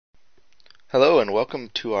Hello and welcome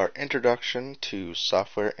to our Introduction to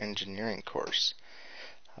Software Engineering course.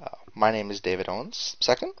 My name is David Owens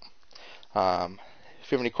II. If you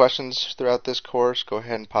have any questions throughout this course, go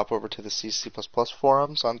ahead and pop over to the C++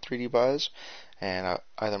 forums on 3dbuzz, and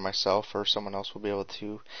either myself or someone else will be able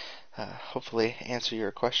to hopefully answer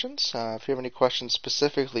your questions. If you have any questions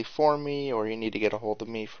specifically for me, or you need to get a hold of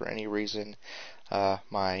me for any reason,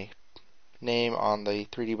 my name on the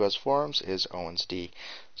 3dbuzz forums is OwensD,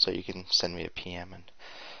 so you can send me a PM and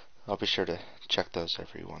I'll be sure to check those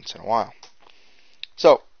every once in a while.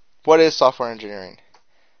 So, what is software engineering?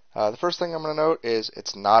 The first thing I'm going to note is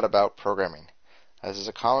it's not about programming. This is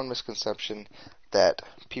a common misconception that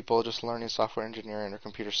people just learning software engineering or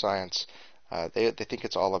computer science, they think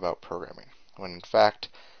it's all about programming, when in fact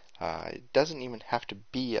it doesn't even have to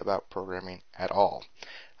be about programming at all.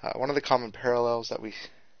 One of the common parallels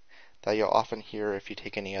that you'll often hear if you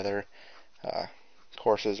take any other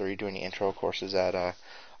courses or you do any intro courses at a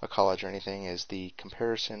college or anything is the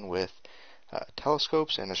comparison with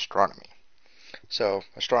telescopes and astronomy. So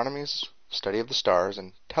astronomy is study of the stars,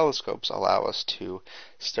 and telescopes allow us to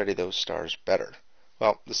study those stars better.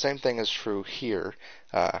 Well, the same thing is true here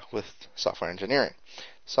with software engineering.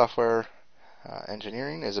 Software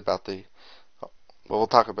engineering is about we'll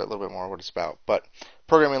talk a little bit more what it's about, but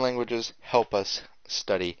programming languages help us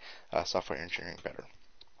study software engineering better.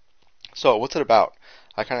 So what's it about?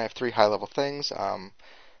 I kind of have three high-level things.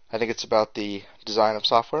 I think it's about the design of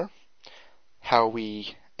software, how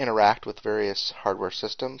we interact with various hardware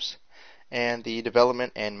systems, and the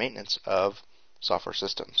development and maintenance of software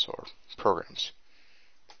systems or programs.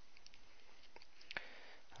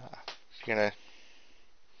 If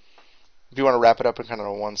you want to wrap it up in kind of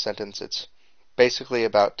a one sentence, it's basically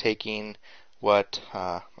about taking what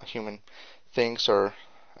a human thinks or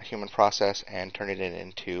a human process and turning it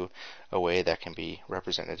into a way that can be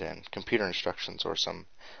represented in computer instructions or some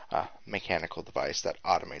mechanical device that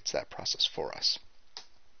automates that process for us.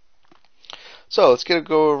 So let's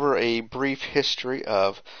go over a brief history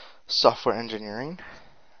of software engineering.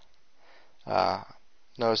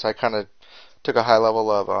 Notice I kind of took a high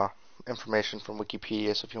level of information from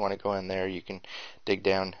Wikipedia, so if you want to go in there, you can dig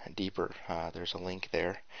down deeper. There's a link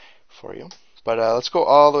there for you. But let's go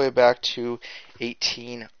all the way back to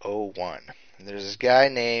 1801. And there's this guy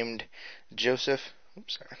named Joseph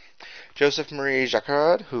Marie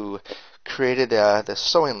Jacquard who created this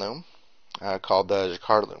sewing loom called the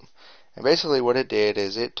Jacquard loom. And basically what it did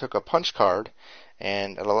is it took a punch card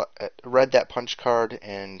and it read that punch card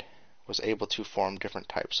and was able to form different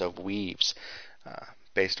types of weaves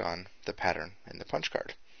based on the pattern in the punch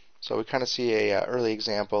card. So we kind of see a early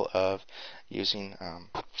example of using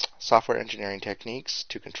software engineering techniques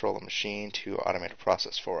to control a machine to automate a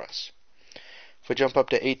process for us. If we jump up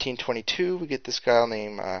to 1822, we get this guy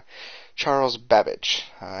named Charles Babbage.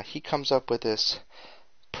 He comes up with this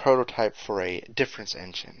prototype for a difference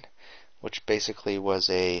engine, which basically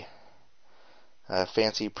was a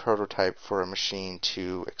fancy prototype for a machine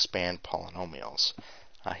to expand polynomials.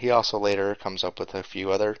 He also later comes up with a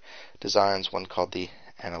few other designs, one called the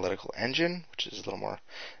analytical engine, which is a little more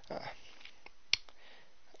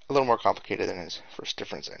complicated than his first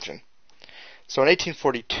difference engine. So in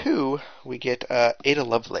 1842, we get Ada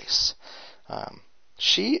Lovelace.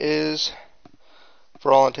 She is,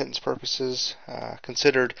 for all intents and purposes,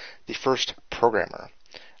 considered the first programmer.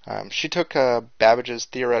 She took Babbage's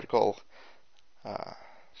theoretical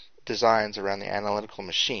designs around the analytical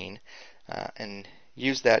machine and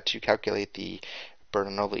used that to calculate the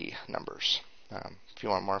Bernoulli numbers. If you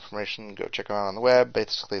want more information, go check them out on the web.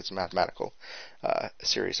 Basically, it's a mathematical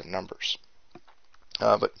series of numbers.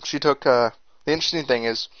 But she took, the interesting thing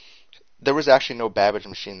is, there was actually no Babbage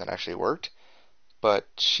machine that actually worked, but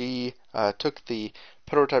she took the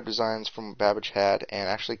prototype designs from what Babbage had and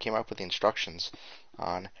actually came up with the instructions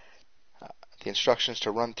on the instructions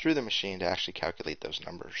to run through the machine to actually calculate those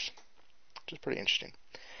numbers, which is pretty interesting.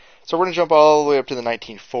 So we're going to jump all the way up to the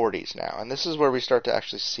 1940s now, and this is where we start to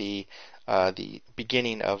actually see the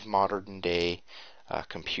beginning of modern day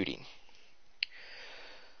computing.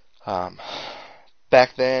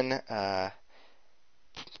 Back then,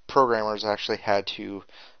 programmers actually had to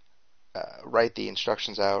write the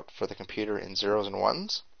instructions out for the computer in zeros and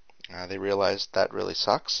ones. They realized that really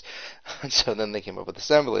sucks, and so then they came up with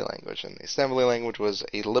assembly language, and the assembly language was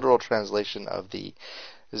a literal translation of the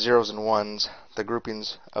zeros and ones, the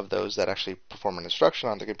groupings of those that actually perform an instruction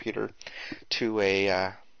on the computer, to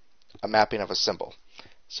a mapping of a symbol.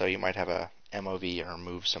 So you might have a MOV or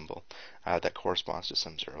move symbol that corresponds to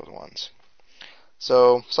some zeros and ones.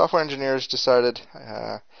 So software engineers decided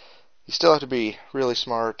you still have to be really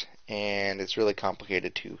smart, and it's really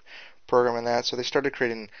complicated to programming that, so they started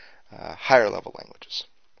creating higher level languages.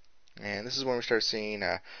 And this is when we start seeing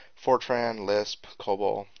Fortran, Lisp,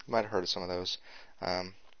 COBOL. You might have heard of some of those.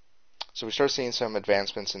 So we start seeing some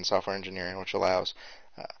advancements in software engineering, which allows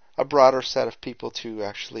a broader set of people to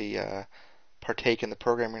actually partake in the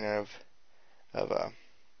programming of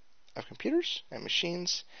computers and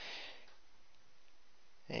machines.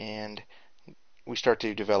 And we start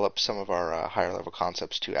to develop some of our higher level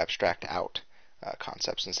concepts to abstract out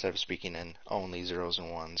concepts instead of speaking in only zeros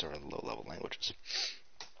and ones or low level languages.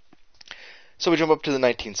 So we jump up to the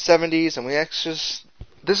 1970s, and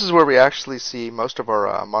this is where we actually see most of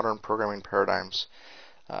our modern programming paradigms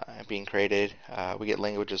being created. We get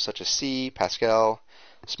languages such as C, Pascal,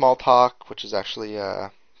 Smalltalk, which is actually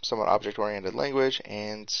a somewhat object-oriented language,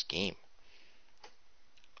 and Scheme.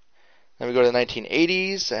 Then we go to the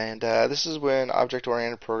 1980s, and this is when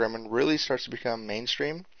object-oriented programming really starts to become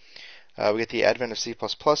mainstream. We get the advent of C++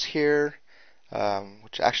 here,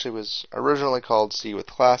 which actually was originally called C with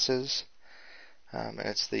classes. And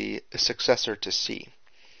it's the successor to C.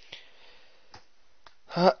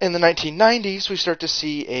 In the 1990s, we start to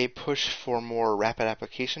see a push for more rapid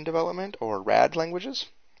application development, or RAD languages,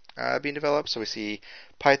 being developed. So we see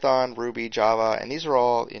Python, Ruby, Java, and these are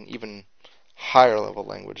all in even higher level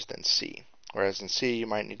language than C. Whereas in C, you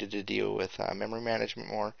might need to deal with memory management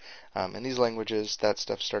more. In these languages, that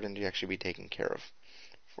stuff's starting to actually be taken care of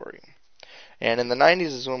for you. And in the 90s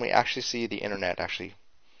is when we actually see the internet actually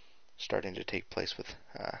starting to take place with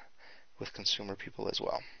consumer people as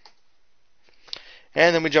well.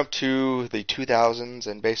 And then we jump to the 2000s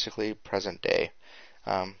and basically present day,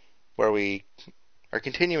 where we are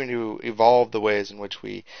continuing to evolve the ways in which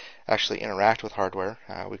we actually interact with hardware.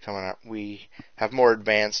 We have more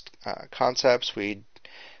advanced concepts. We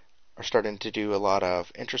are starting to do a lot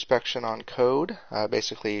of introspection on code,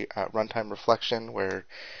 basically runtime reflection, where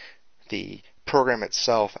the program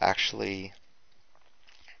itself actually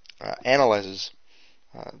analyzes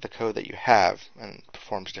the code that you have and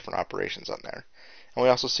performs different operations on there. And we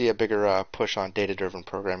also see a bigger push on data-driven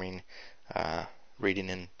programming, reading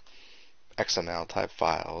in XML type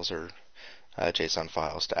files or JSON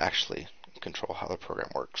files to actually control how the program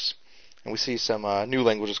works. And we see some new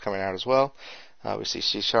languages coming out as well. We see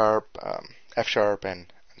C#, F#,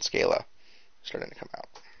 and Scala starting to come out.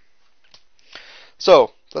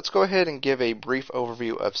 So let's go ahead and give a brief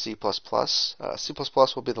overview of C++. C++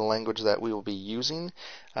 will be the language that we will be using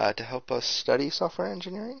to help us study software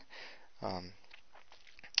engineering.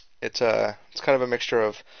 It's kind of a mixture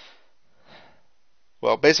of,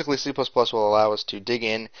 well, basically C++ will allow us to dig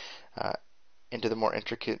into the more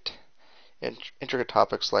intricate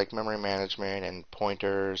topics like memory management and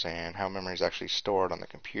pointers and how memory is actually stored on the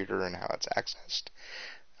computer and how it's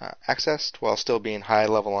accessed while still being high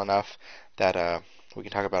level enough that we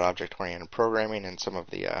can talk about object-oriented programming and some of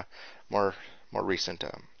the more recent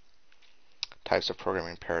types of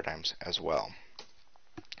programming paradigms as well.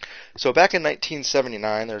 So back in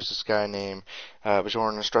 1979, there's this guy named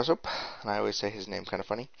Bjorn Stroustrup, and I always say his name kind of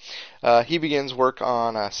funny. He begins work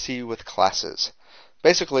on C with classes.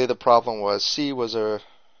 Basically, the problem was C was there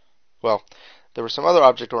were some other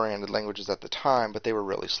object-oriented languages at the time, but they were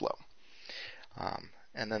really slow.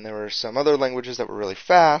 And then there were some other languages that were really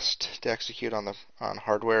fast to execute on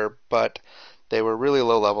hardware, but they were really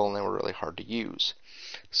low level and they were really hard to use.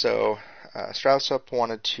 So Stroustrup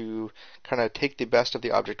wanted to kind of take the best of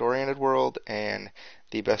the object-oriented world and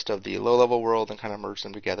the best of the low-level world and kind of merge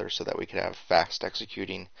them together so that we could have fast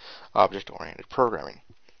executing object-oriented programming.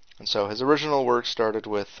 And so his original work started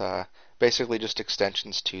with basically just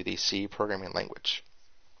extensions to the C programming language,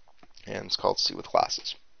 and it's called C with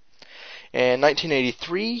classes. In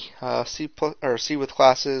 1983, C with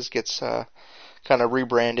classes gets kind of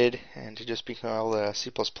rebranded and to just be called C++,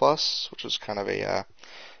 which was kind of a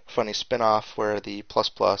funny spin-off where the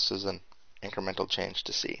 ++ is an incremental change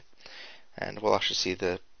to C. And we'll actually see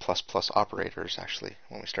the ++ operators actually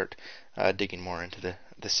when we start digging more into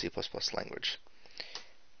the C++ language.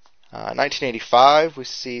 1985, we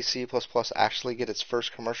see C++ actually get its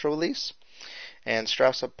first commercial release, and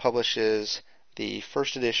Stroustrup publishes the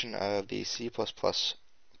first edition of the C++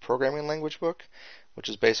 programming language book, which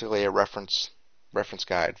is basically a reference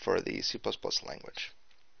guide for the C++ language.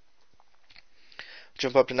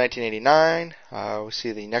 Jump up to 1989, we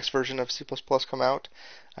see the next version of C++ come out.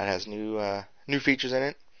 It has new features in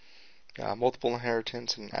it. Multiple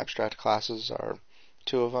inheritance and abstract classes are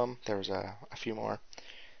two of them. There's a few more.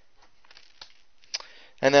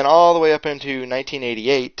 And then all the way up into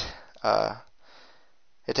 1988,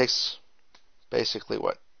 it takes basically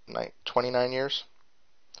 29 years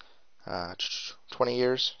 20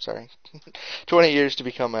 years, sorry, 20 years to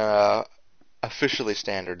become officially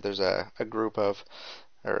standard. There's a group of,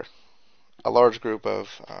 or a large group of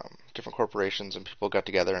different corporations and people got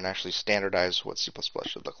together and actually standardized what C++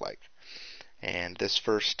 should look like. And this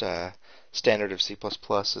first standard of C++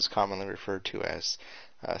 is commonly referred to as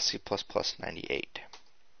C++ 98.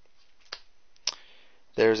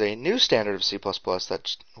 There's a new standard of C++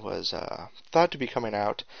 that was thought to be coming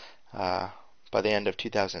out by the end of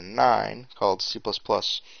 2009 called C++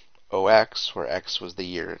 OX, where X was the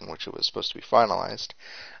year in which it was supposed to be finalized.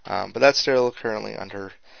 But that's still currently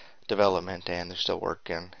under development, and they're still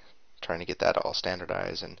working, trying to get that all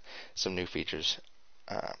standardized and some new features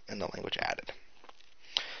in the language added.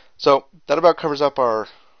 So that about covers up our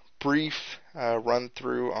brief run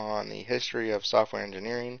through on the history of software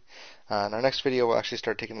engineering. In our next video, we'll actually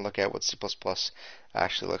start taking a look at what C++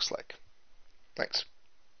 actually looks like. Thanks.